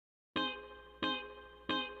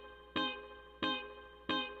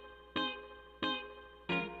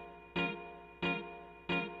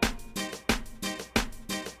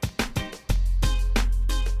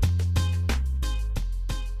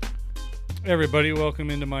Hey everybody, welcome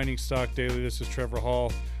into Mining Stock Daily. This is Trevor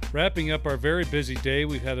Hall. Wrapping up our very busy day,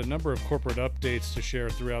 we've had a number of corporate updates to share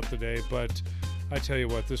throughout the day, but I tell you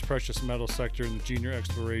what, this precious metal sector and the junior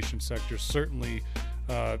exploration sector certainly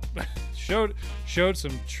uh, showed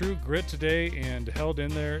some true grit today and held in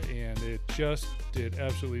there, and it just did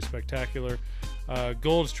absolutely spectacular.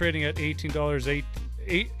 Gold is trading at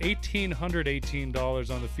 $1,818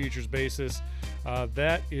 on the futures basis.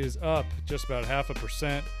 That is up just about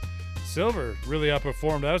 0.5%. Silver really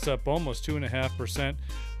outperformed. That was up almost 2.5%.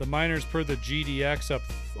 The miners per the GDX up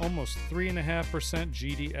almost 3.5%.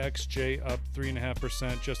 GDXJ up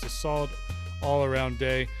 3.5%. Just a solid all-around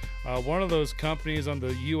day. One of those companies on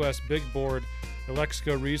the U.S. big board,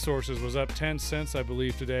 Alexico Resources, was up 10 cents, I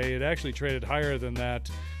believe, today. It actually traded higher than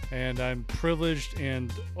that. And I'm privileged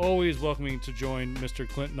and always welcoming to join Mr.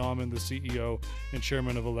 Clint Nauman, the CEO and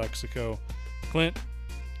chairman of Alexico. Clint,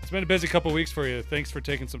 it's been a busy couple weeks for you. Thanks for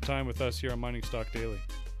taking some time with us here on Mining Stock Daily.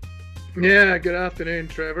 Yeah, good afternoon,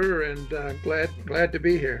 Trevor, and glad to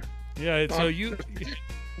be here. Yeah, so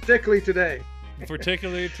particularly today.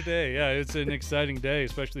 Particularly today, yeah, it's an exciting day,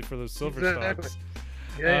 especially for those silver stocks.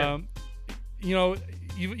 Yeah.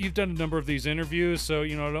 You've done a number of these interviews, so I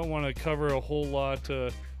don't want to cover a whole lot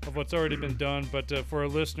of what's already been done, but for our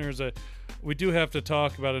listeners, we do have to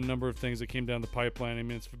talk about a number of things that came down the pipeline. I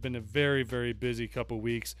mean, it's been a very, very busy couple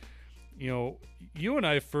weeks. You and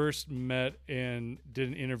I first met and did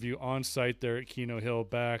an interview on site there at Keno Hill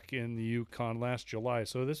back in the Yukon last July.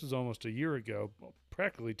 So this was almost a year ago,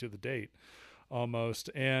 practically to the date, almost.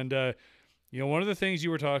 And, one of the things you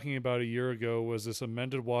were talking about a year ago was this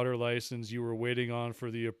amended water license you were waiting on for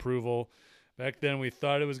the approval. Back then, we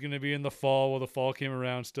thought it was going to be in the fall. Well, the fall came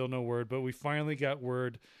around, still no word, but we finally got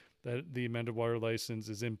word that the amended water license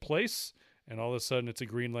is in place, and all of a sudden it's a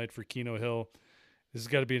green light for Keno Hill. This has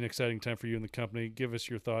got to be an exciting time for you and the company. Give us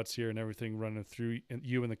your thoughts here and everything running through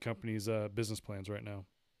you and the company's business plans right now.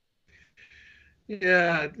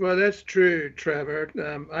 Yeah, well, that's true, Trevor.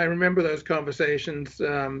 I remember those conversations,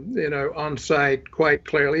 on site quite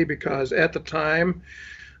clearly because at the time,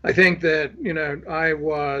 I think that, I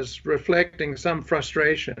was reflecting some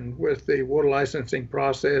frustration with the water licensing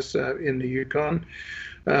process in the Yukon.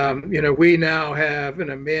 We now have an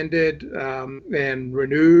amended and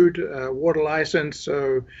renewed water license,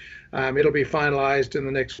 so it'll be finalized in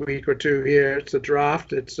the next week or two here. It's a draft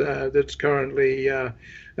that's currently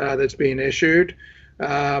that's being issued,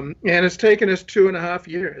 and it's taken us 2.5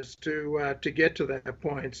 years to get to that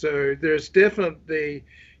point. So there's definitely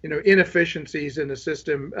inefficiencies in the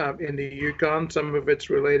system in the Yukon. Some of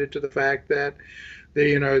it's related to the fact that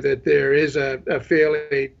that there is a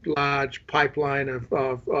fairly large pipeline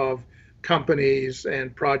of companies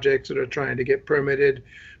and projects that are trying to get permitted.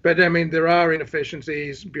 But I mean, there are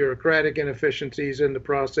inefficiencies, bureaucratic inefficiencies in the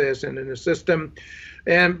process and in the system.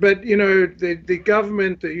 But the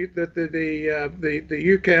government, the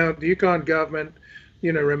Yukon government,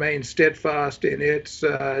 remains steadfast in its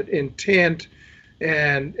intent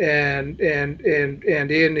and in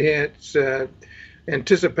its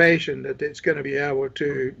anticipation that it's going to be able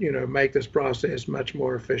to, make this process much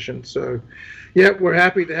more efficient. So, yeah, we're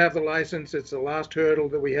happy to have the license. It's the last hurdle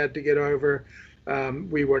that we had to get over.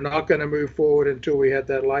 We were not going to move forward until we had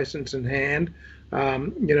that license in hand.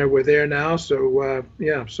 We're there now. So,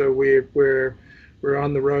 so we're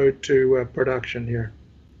on the road to production here.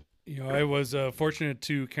 I was fortunate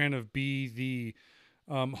to kind of be the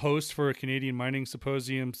host for a Canadian Mining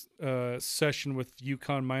Symposium session with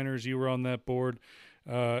Yukon miners. You were on that board.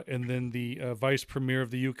 And then the vice premier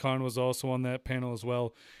of the Yukon was also on that panel as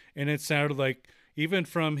well. And it sounded like even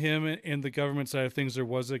from him and the government side of things, there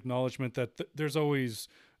was acknowledgement that there's always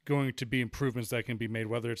going to be improvements that can be made,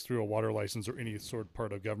 whether it's through a water license or any sort of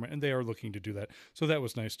part of government. And they are looking to do that. So that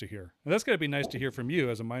was nice to hear. And that's got to be nice to hear from you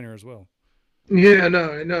as a miner as well. Yeah,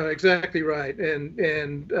 no, exactly right. And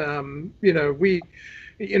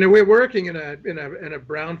we're working in a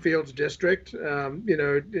brownfields district,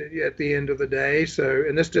 at the end of the day. So,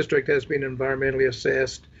 and this district has been environmentally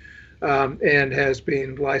assessed and has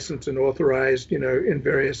been licensed and authorized, in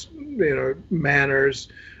various, manners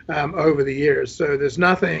over the years. So there's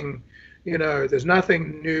nothing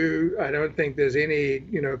new. I don't think there's any,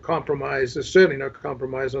 compromise. There's certainly no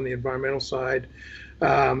compromise on the environmental side.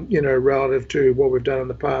 Relative to what we've done in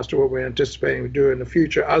the past or what we're anticipating to do in the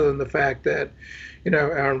future, other than the fact that,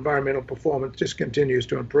 our environmental performance just continues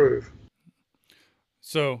to improve.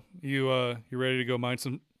 So you ready to go mine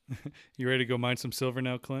some? You ready to go mine some silver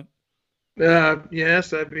now, Clint?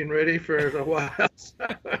 Yes, I've been ready for a while.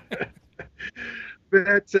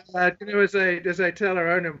 But as I tell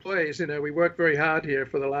our own employees, we worked very hard here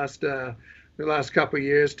for the last the last couple of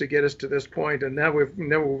years to get us to this point, and now we've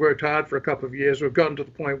worked hard for a couple of years. We've gotten to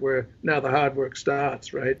the point where now the hard work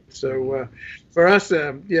starts, right? So for us,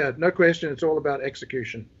 yeah, no question, it's all about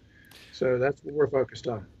execution. So that's what we're focused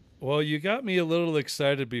on. Well, you got me a little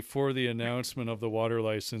excited before the announcement of the water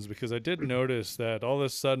license, because I did notice that all of a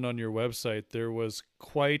sudden on your website there was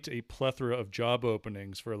quite a plethora of job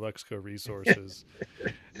openings for Alexco Resources.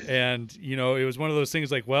 And, you know, it was one of those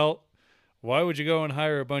things like, well, why would you go and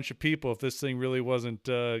hire a bunch of people if this thing really wasn't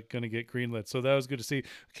going to get greenlit? So that was good to see.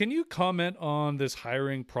 Can you comment on this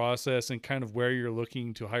hiring process and kind of where you're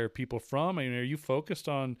looking to hire people from? I mean, are you focused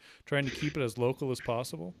on trying to keep it as local as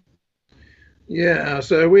possible? Yeah,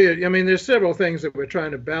 so I mean, there's several things that we're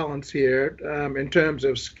trying to balance here in terms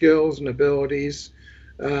of skills and abilities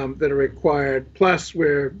that are required. Plus,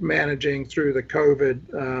 we're managing through the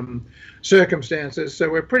COVID circumstances. So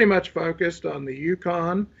we're pretty much focused on the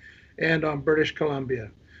Yukon and on British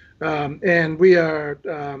Columbia. And we are,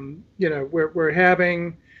 you know, we're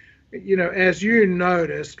having, you know, as you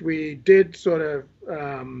noticed, we did sort of,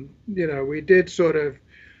 you know, we did sort of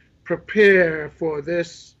prepare for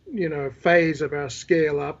this, you know, phase of our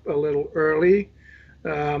scale up a little early.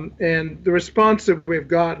 And the response that we've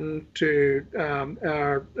gotten to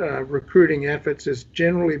our recruiting efforts has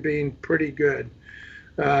generally been pretty good.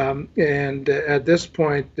 And at this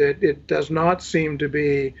point, it does not seem to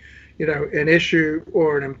be, you know, an issue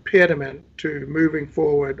or an impediment to moving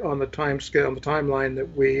forward on the timescale, the timeline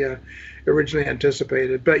that we originally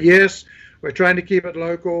anticipated. But yes, we're trying to keep it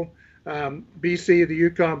local. BC, the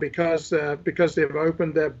Yukon, because they've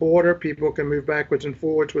opened that border, people can move backwards and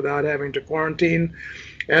forwards without having to quarantine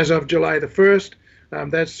as of July the 1st.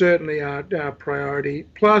 That's certainly our priority.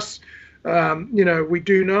 Plus, you know, we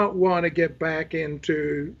do not want to get back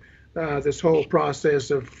into this whole process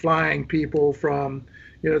of flying people from,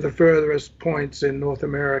 you know, the furthest points in North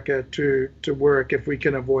America to work if we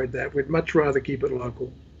can avoid that. We'd much rather keep it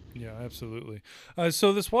local. Yeah, absolutely.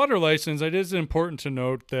 So this water license, it is important to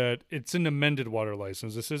note that it's an amended water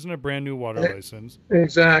license. This isn't a brand new water license.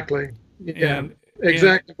 Exactly. Yeah,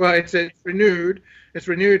 exactly. Well, it's renewed. It's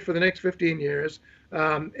renewed for the next 15 years,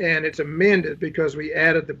 and it's amended because we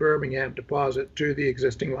added the Birmingham deposit to the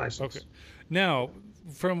existing license. Okay. Now,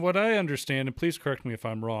 from what I understand, and please correct me if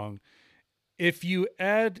I'm wrong, if you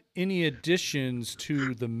add any additions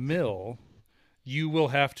to the mill, you will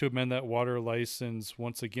have to amend that water license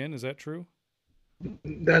once again. Is that true?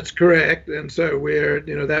 That's correct. And so we're,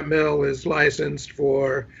 you know, that mill is licensed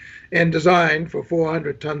for and designed for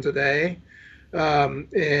 400 tons a day. And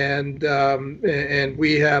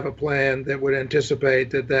we have a plan that would anticipate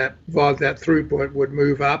that throughput would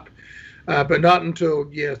move up, but not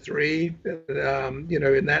until year 3, you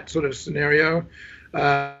know, in that sort of scenario.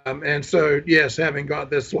 And so, yes, having got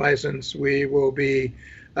this license, we will be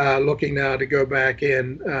looking now to go back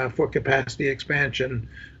in for capacity expansion,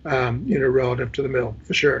 you know, relative to the mill,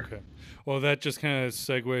 for sure. Okay. Well, that just kind of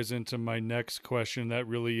segues into my next question. That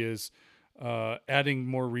really is adding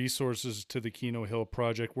more resources to the Keno Hill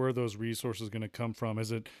project. Where are those resources going to come from?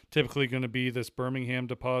 Is it typically going to be this Birmingham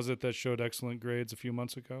deposit that showed excellent grades a few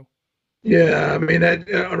months ago? Yeah, I mean,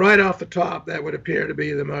 right off the top, that would appear to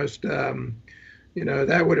be the most you know,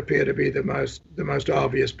 that would appear to be the most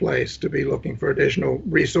obvious place to be looking for additional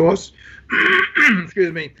resource.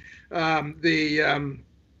 Excuse me. The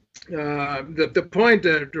point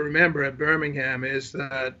to remember at Birmingham is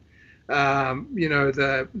that you know,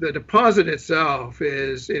 the deposit itself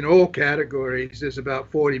is, in all categories, is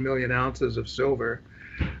about 40 million ounces of silver,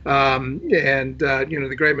 and you know,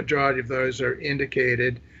 the great majority of those are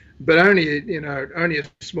indicated, but only a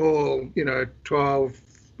small, you know, 12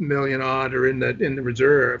 million odd are in the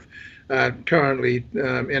reserve, currently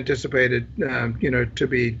anticipated, you know, to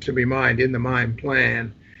be mined in the mine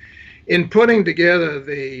plan. In putting together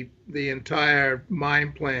the entire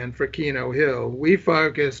mine plan for Keno Hill, we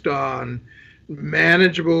focused on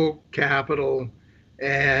manageable capital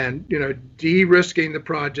and, you know, de-risking the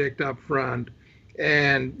project up front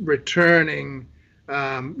and returning,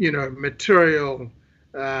 you know, material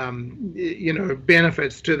you know,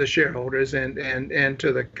 benefits to the shareholders and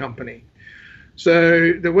to the company.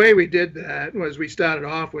 So the way we did that was we started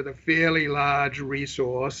off with a fairly large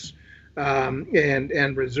resource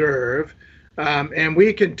and reserve, and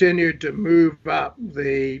we continued to move up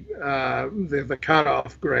the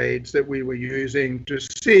cutoff grades that we were using to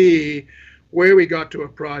see where we got to a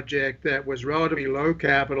project that was relatively low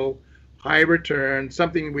capital, high return,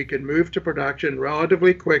 something we could move to production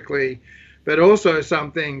relatively quickly, but also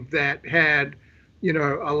something that had, you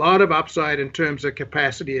know, a lot of upside in terms of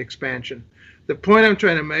capacity expansion. the point I'm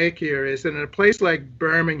trying to make here is that in a place like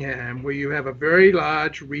Birmingham, where you have a very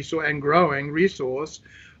large resource and growing resource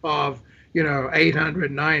of, 800,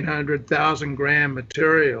 900,000 gram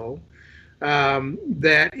material,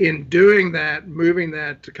 that in doing that, moving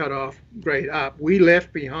that to cut off grade up, we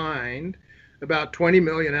left behind about 20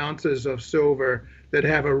 million ounces of silver that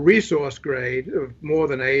have a resource grade of more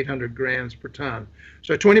than 800 grams per ton.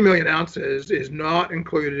 So 20 million ounces is not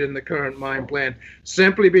included in the current mine plan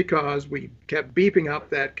simply because we kept beeping up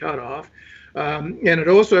that cutoff. And it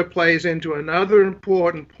also plays into another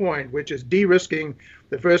important point, which is de-risking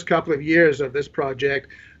the first couple of years of this project,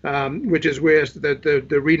 which is where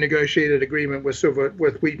the renegotiated agreement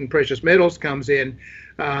with Wheaton Precious Metals comes in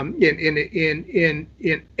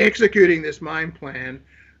executing this mine plan.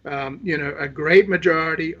 A great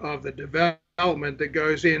majority of the development that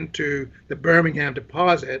goes into the Birmingham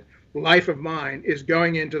deposit, life of mine, is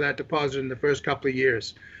going into that deposit in the first couple of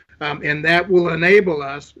years. And that will enable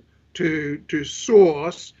us to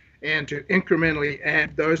source and to incrementally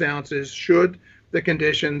add those ounces should the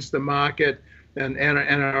conditions, the market, and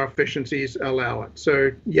our efficiencies allow it.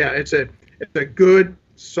 So yeah, it's a good,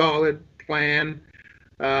 solid plan.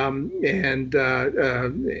 And the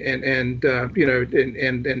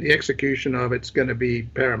execution of it's going to be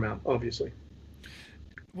paramount, obviously.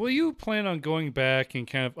 Will you plan on going back and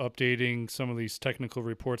kind of updating some of these technical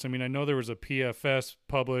reports? I mean, I know there was a PFS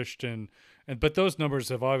published, but those numbers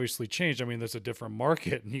have obviously changed. I mean, there's a different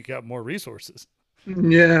market, and you got more resources.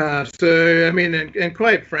 Yeah, so I mean, and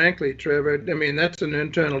quite frankly, Trevor, I mean, that's an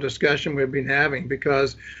internal discussion we've been having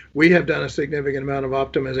because we have done a significant amount of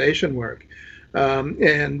optimization work.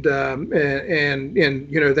 And that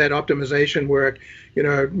optimization work,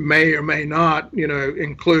 may or may not,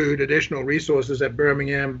 include additional resources at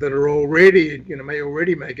Birmingham that are already, may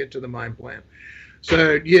already make it to the mine plan.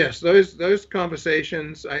 So yes, those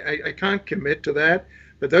conversations, I can't commit to that,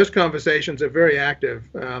 but those conversations are very active,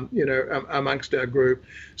 amongst our group.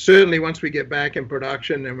 Certainly, once we get back in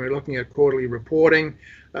production and we're looking at quarterly reporting,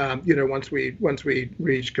 once we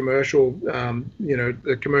reach commercial,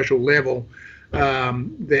 the commercial level.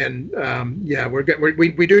 Then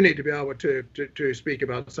we do need to be able to speak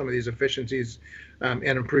about some of these efficiencies and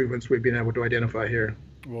improvements we've been able to identify here.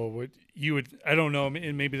 Well, I don't know,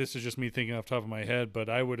 and maybe this is just me thinking off the top of my head, but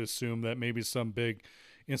I would assume that maybe some big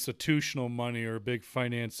institutional money or big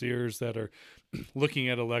financiers that are looking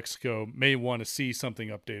at Alexco may want to see something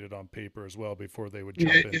updated on paper as well before they would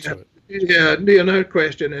jump into it. Yeah, no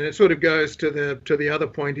question, and it sort of goes to the other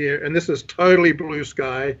point here, and this is totally blue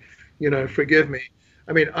sky. Forgive me.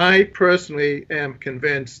 I mean, I personally am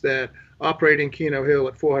convinced that operating Keno Hill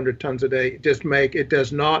at 400 tons a day it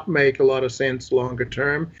does not make a lot of sense longer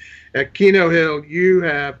term. At Keno Hill, you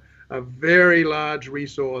have a very large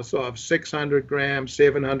resource of 600 grams,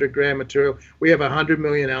 700 gram material. We have 100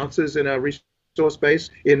 million ounces in our resource base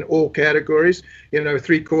in all categories.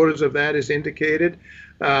 3/4 of that is indicated.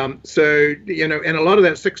 And a lot of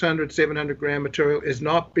that 600, 700 gram material is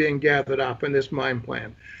not being gathered up in this mine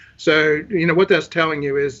plan. So, what that's telling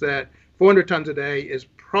you is that 400 tons a day is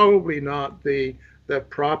probably not the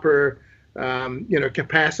proper,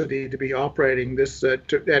 capacity to be operating this,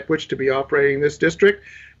 at which to be operating this district.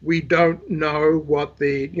 We don't know what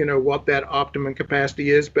what that optimum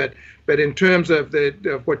capacity is, but in terms of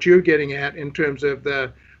of what you're getting at, in terms of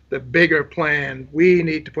the bigger plan, we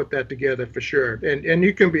need to put that together for sure. And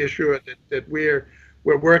you can be assured that we're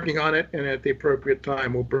working on it, and at the appropriate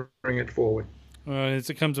time, we'll bring it forward. As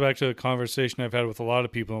it comes back to the conversation I've had with a lot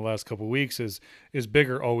of people in the last couple of weeks, is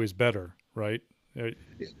bigger always better, right?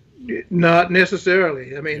 Not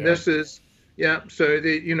necessarily. I mean, This is, so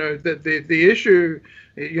the issue,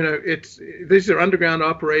 these are underground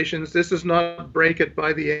operations. This is not break it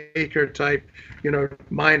by the acre type,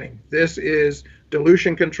 mining. This is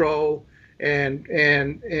dilution control and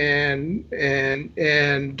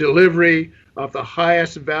delivery of the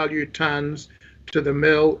highest value tons to the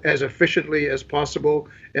mill as efficiently as possible,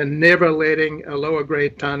 and never letting a lower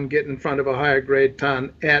grade ton get in front of a higher grade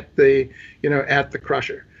ton at the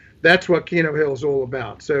crusher. That's what Keno Hill is all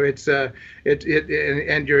about. So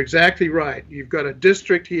and you're exactly right. You've got a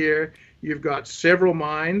district here. You've got several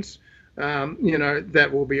mines, that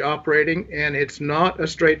will be operating, and it's not a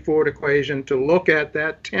straightforward equation to look at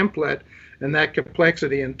that template and that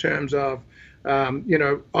complexity in terms of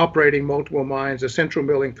operating multiple mines, a central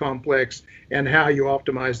milling complex, and how you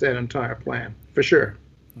optimize that entire plan, for sure.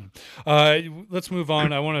 Let's move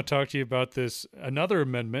on. I want to talk to you about another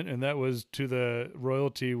amendment, and that was to the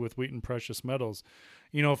royalty with Wheaton Precious Metals.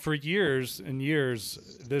 For years and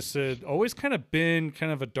years, this had always kind of been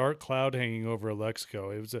kind of a dark cloud hanging over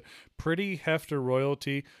Alexco. It was a pretty hefty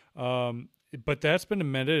royalty. but that's been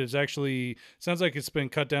amended. It's actually sounds like it's been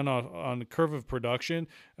cut down on the curve of production.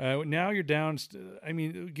 Now you're down. I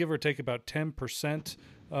mean, give or take about 10%,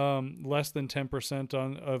 less than 10%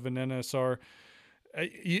 on of an NSR.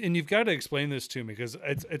 And you've got to explain this to me because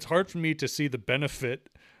it's hard for me to see the benefit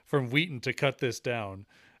from Wheaton to cut this down.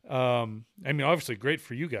 I mean, obviously, great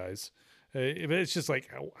for you guys, but it's just like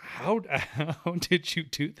how did you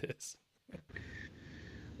do this?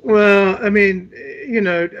 Well, I mean,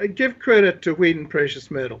 give credit to Wheaton Precious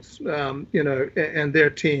Metals, and their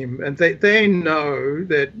team, and they know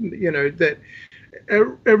that, that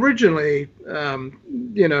originally,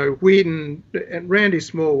 Wheaton and Randy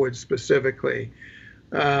Smallwood specifically,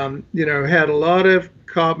 had a lot of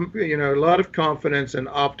confidence and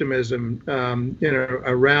optimism,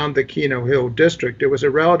 around the Keno Hill district. It was a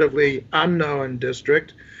relatively unknown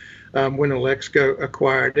district when Alexco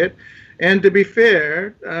acquired it. And to be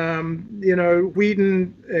fair,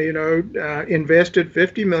 Wheaton, invested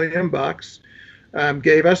 $50 million,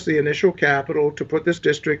 gave us the initial capital to put this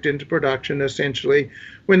district into production, essentially,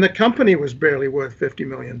 when the company was barely worth $50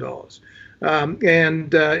 million.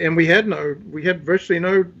 And we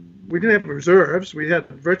didn't have reserves. We had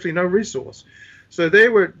virtually no resource. So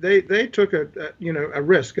they took a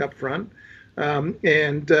risk up front.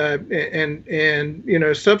 And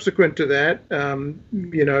subsequent to that,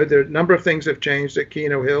 the number of things have changed at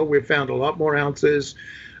Keno Hill. We've found a lot more ounces.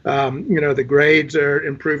 The grades are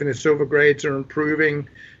improving. The silver grades are improving,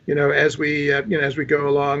 as we go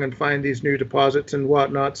along and find these new deposits and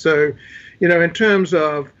whatnot. So, in terms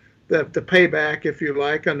of the payback, if you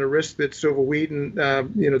like, on the risk that Silver Wheaton,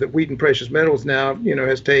 that Wheaton Precious Metals now,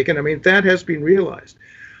 has taken, I mean, that has been realized.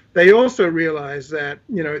 They also realize that,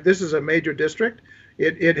 this is a major district.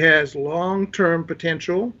 It has long-term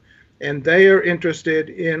potential, and they are interested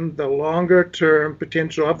in the longer-term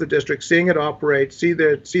potential of the district, seeing it operate, see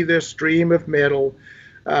their stream of metal,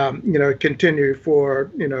 continue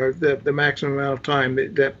for, the maximum amount of time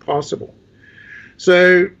that possible.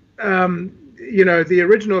 So, the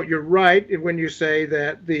original, you're right when you say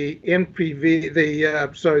that the NPV, the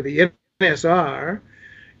NSR,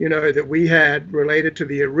 that we had related to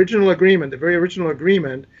the original agreement, the very original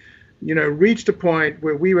agreement, reached a point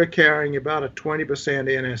where we were carrying about a 20%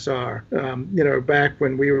 NSR, back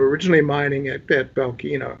when we were originally mining at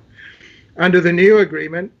Belkeno. Under the new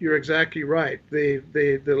agreement, you're exactly right.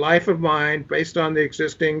 The life of mine, based on the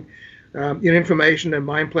existing information and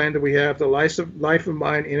mine plan that we have, the life of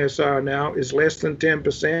mine NSR now is less than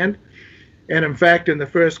 10%. And in fact, in the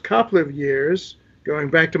first couple of years, going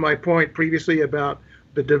back to my point previously about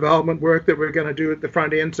the development work that we're going to do at the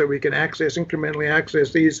front end so we can incrementally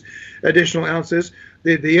access these additional ounces.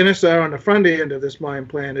 The NSR on the front end of this mine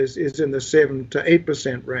plan is in the 7 to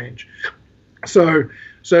 8% range. So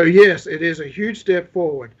yes, it is a huge step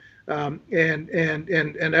forward. And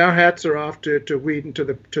our hats are off to Wheaton, to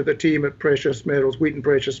the team at Wheaton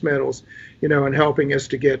Precious Metals, and helping us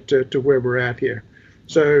to get to where we're at here.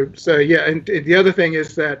 So yeah, and the other thing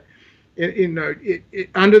is that,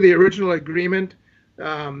 under the original agreement,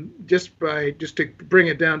 just to bring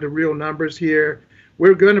it down to real numbers here,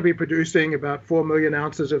 we're going to be producing about 4 million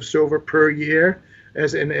ounces of silver per year, and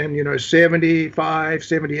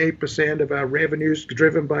 78% of our revenues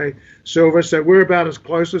driven by silver. So we're about as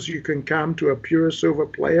close as you can come to a pure silver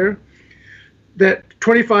player. That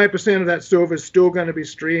 25% of that silver is still going to be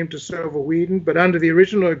streamed to Silver Wheaton, but under the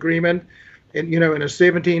original agreement, in a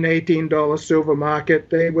 $17, $18 silver market,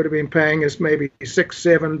 they would have been paying us maybe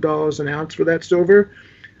 $6, $7 an ounce for that silver.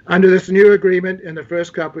 Under this new agreement, in the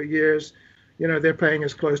first couple of years, they're paying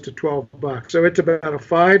us close to $12. So it's about a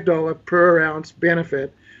 $5 per ounce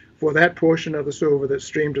benefit for that portion of the silver that's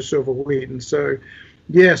streamed to Silver Wheaton. So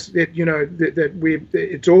yes,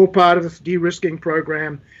 it's all part of this de-risking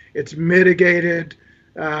program. It's mitigated,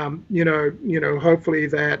 hopefully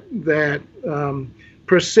that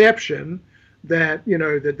perception that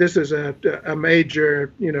that this is a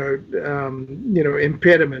major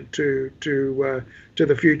impediment to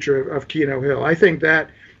the future of Keno Hill. I think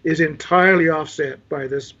that is entirely offset by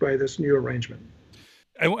this new arrangement.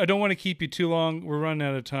 I don't want to keep you too long. We're running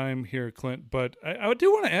out of time here, Clint, but I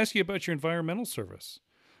do want to ask you about your environmental service.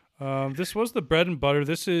 This was the bread and butter.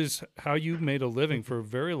 This is how you made a living for a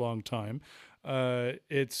very long time. You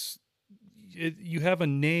have a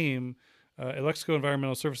name. Alexco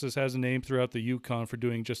Environmental Services has a name throughout the Yukon for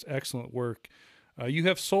doing just excellent work. You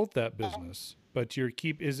have sold that business, but you're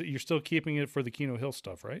still keeping it for the Keno Hill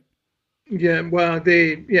stuff, right? Yeah, well,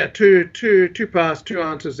 two parts, two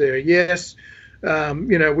answers there. Yes,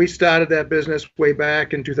 we started that business way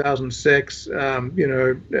back in 2006.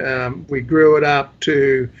 We grew it up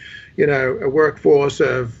to, a workforce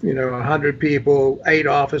of 100 people, 8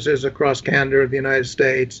 offices across Canada and the United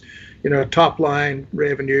States. Top line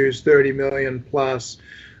revenues 30 million plus.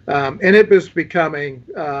 And it was becoming,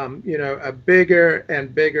 a bigger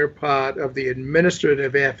and bigger part of the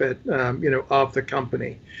administrative effort, of the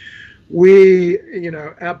company.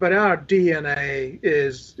 But our DNA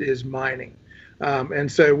is mining.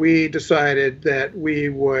 And so we decided that we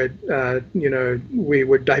would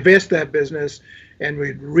divest that business and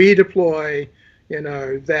we'd redeploy,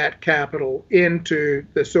 that capital into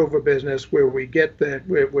the silver business where we get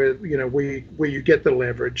where you get the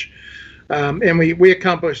leverage. And we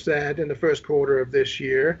accomplished that in the first quarter of this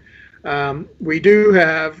year.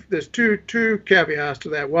 There's two caveats to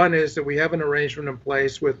that. One is that we have an arrangement in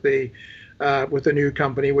place with the new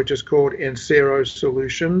company, which is called Encero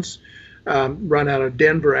Solutions, run out of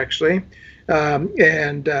Denver, actually,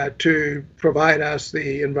 and to provide us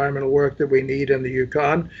the environmental work that we need in the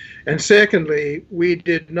Yukon. And secondly, we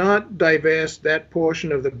did not divest that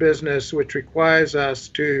portion of the business which requires us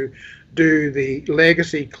to do the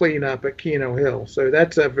legacy cleanup at Keno Hill. So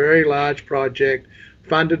that's a very large project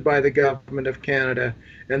funded by the government of Canada,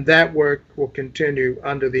 and that work will continue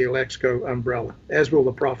under the Alexco umbrella, as will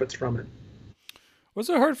the profits from it. Was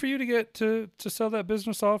it hard for you to get to sell that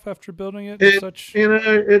business off after building it? I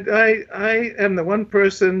am the one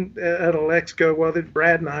person at Alexco, well, that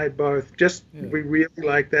Brad and I both we really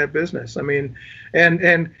like that business. I mean,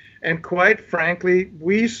 and quite frankly,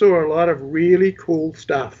 we saw a lot of really cool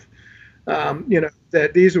stuff.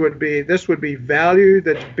 That this would be value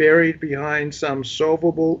that's buried behind some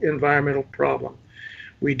solvable environmental problem.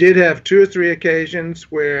 We did have 2 or 3 occasions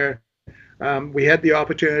where we had the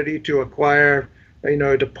opportunity to acquire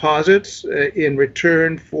deposits in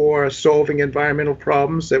return for solving environmental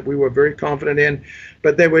problems that we were very confident in,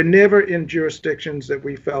 but they were never in jurisdictions that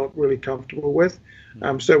we felt really comfortable with.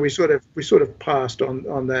 So we sort of passed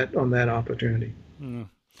on that opportunity. Mm.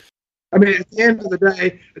 I mean, at the end of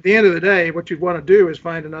the day, what you'd want to do is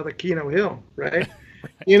find another Keno Hill, right?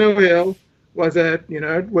 Keno Hill was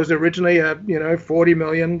originally a $40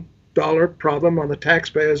 million problem on the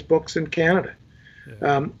taxpayers' books in Canada.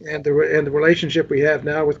 Yeah. And the relationship we have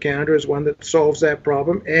now with Canada is one that solves that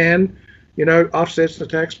problem and offsets the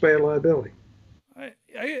taxpayer liability.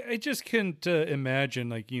 I just can't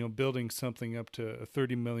imagine building something up to a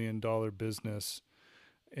 $30 million business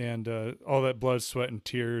and all that blood, sweat, and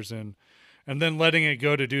tears, and then letting it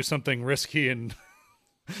go to do something risky and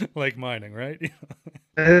like mining, right?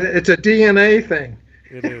 It's a DNA thing.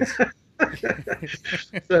 It is.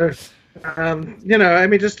 So, I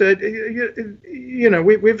mean, just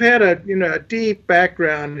we've had a deep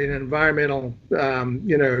background in environmental,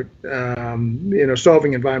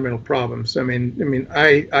 solving environmental problems. I mean,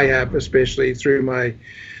 I have, especially through my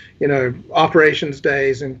operations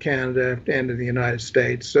days in Canada and in the United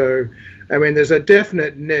States. So, I mean, there's a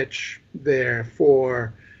definite niche there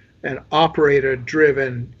for an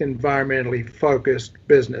operator-driven, environmentally focused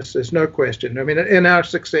business. There's no question. I mean, and our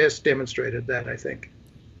success demonstrated that, I think.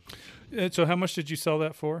 So how much did you sell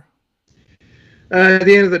that for? At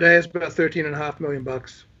the end of the day, it's about $13.5 million.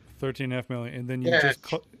 $13.5 million, and then you cash. just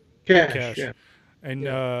cash. Yeah. And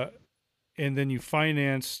and then you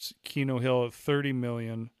financed Keno Hill at $30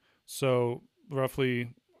 million. So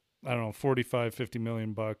roughly, I don't know, $45-50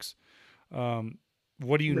 million.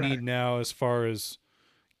 What do you need now as far as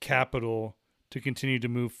capital to continue to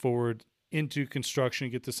move forward into construction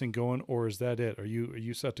and get this thing going, or is that it? Are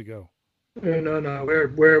you set to go? No,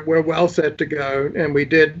 we're well set to go, and we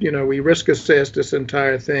did, we risk assessed this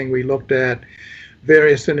entire thing. We looked at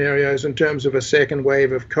various scenarios in terms of a second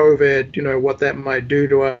wave of COVID, what that might do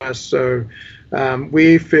to us. So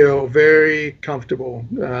we feel very comfortable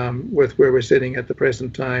with where we're sitting at the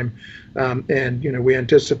present time, and we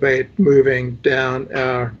anticipate moving down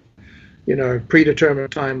our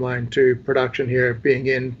predetermined timeline to production here, being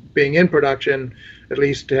in production, at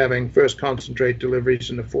least having first concentrate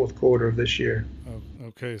deliveries in the fourth quarter of this year.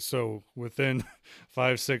 Okay, so within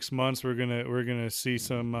 5-6 months, we're gonna see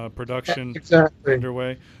some production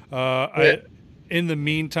underway. In the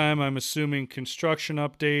meantime, I'm assuming construction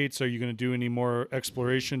updates. Are you going to do any more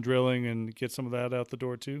exploration drilling and get some of that out the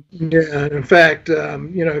door too? Yeah, in fact,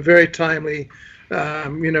 very timely.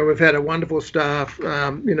 We've had a wonderful staff,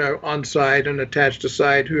 on site and attached to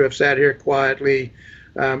site who have sat here quietly,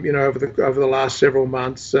 over the last several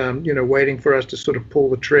months, waiting for us to sort of pull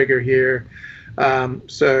the trigger here.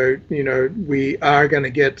 So, we are going to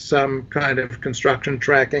get some kind of construction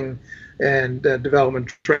tracking and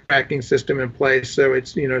development tracking system in place. So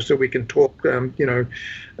it's, so we can talk,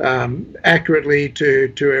 accurately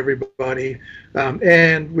to everybody.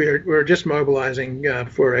 And we're just mobilizing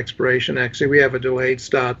for exploration. Actually, we have a delayed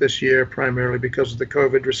start this year, primarily because of the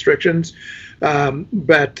COVID restrictions.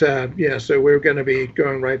 But yeah, so we're going to be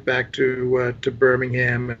going right back to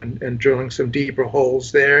Birmingham and drilling some deeper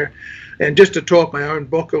holes there. And just to talk my own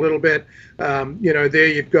book a little bit, there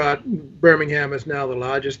you've got Birmingham is now the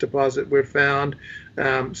largest deposit we've found.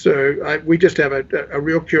 We just have a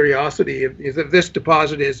real curiosity. If this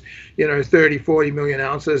deposit is, 30, 40 million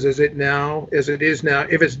ounces, as it is now,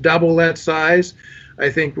 if it's double that size,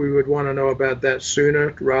 I think we would want to know about that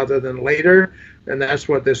sooner rather than later. And that's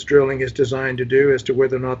what this drilling is designed to do, as to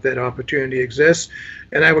whether or not that opportunity exists.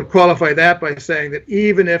 And I would qualify that by saying that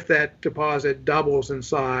even if that deposit doubles in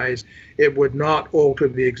size, it would not alter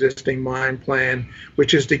the existing mine plan,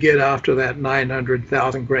 which is to get after that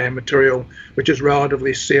 900,000 gram material, which is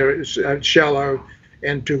relatively shallow,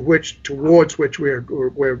 and towards which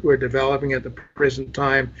we're developing at the present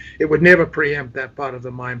time. It would never preempt that part of the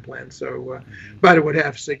mine plan. So, but it would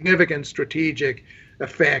have significant strategic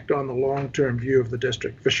effect on the long-term view of the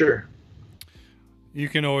district, for sure. You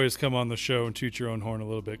can always come on the show and toot your own horn a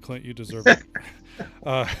little bit, Clint. You deserve it.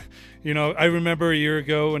 I remember a year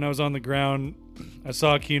ago when I was on the ground, I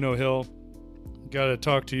saw Keno Hill. Got to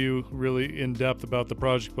talk to you really in depth about the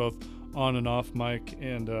project, both on and off mic.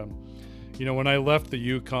 And when I left the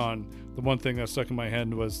Yukon, the one thing that stuck in my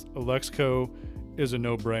head was Alexco is a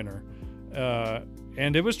no-brainer,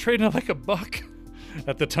 and it was trading at like $1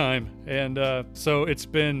 at the time. And so it's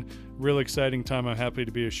been a real exciting time. I'm happy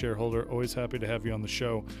to be a shareholder. Always happy to have you on the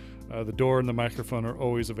show. The door and the microphone are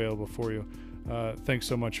always available for you. Thanks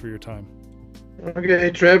so much for your time. Okay,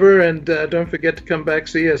 Trevor, and don't forget to come back,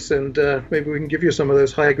 see us, and maybe we can give you some of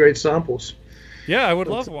those high-grade samples. Yeah, I would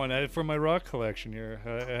love one for my rock collection here.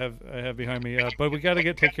 I have behind me. But we got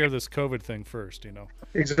to take care of this COVID thing first,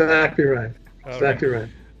 Exactly right. Exactly right.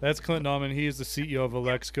 That's Clint Nauman. He is the CEO of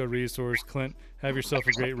Alexco Resource. Clint, have yourself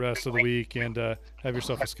a great rest of the week, and have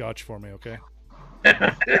yourself a scotch for me, okay?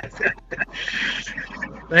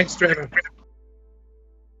 Thanks, Trevor.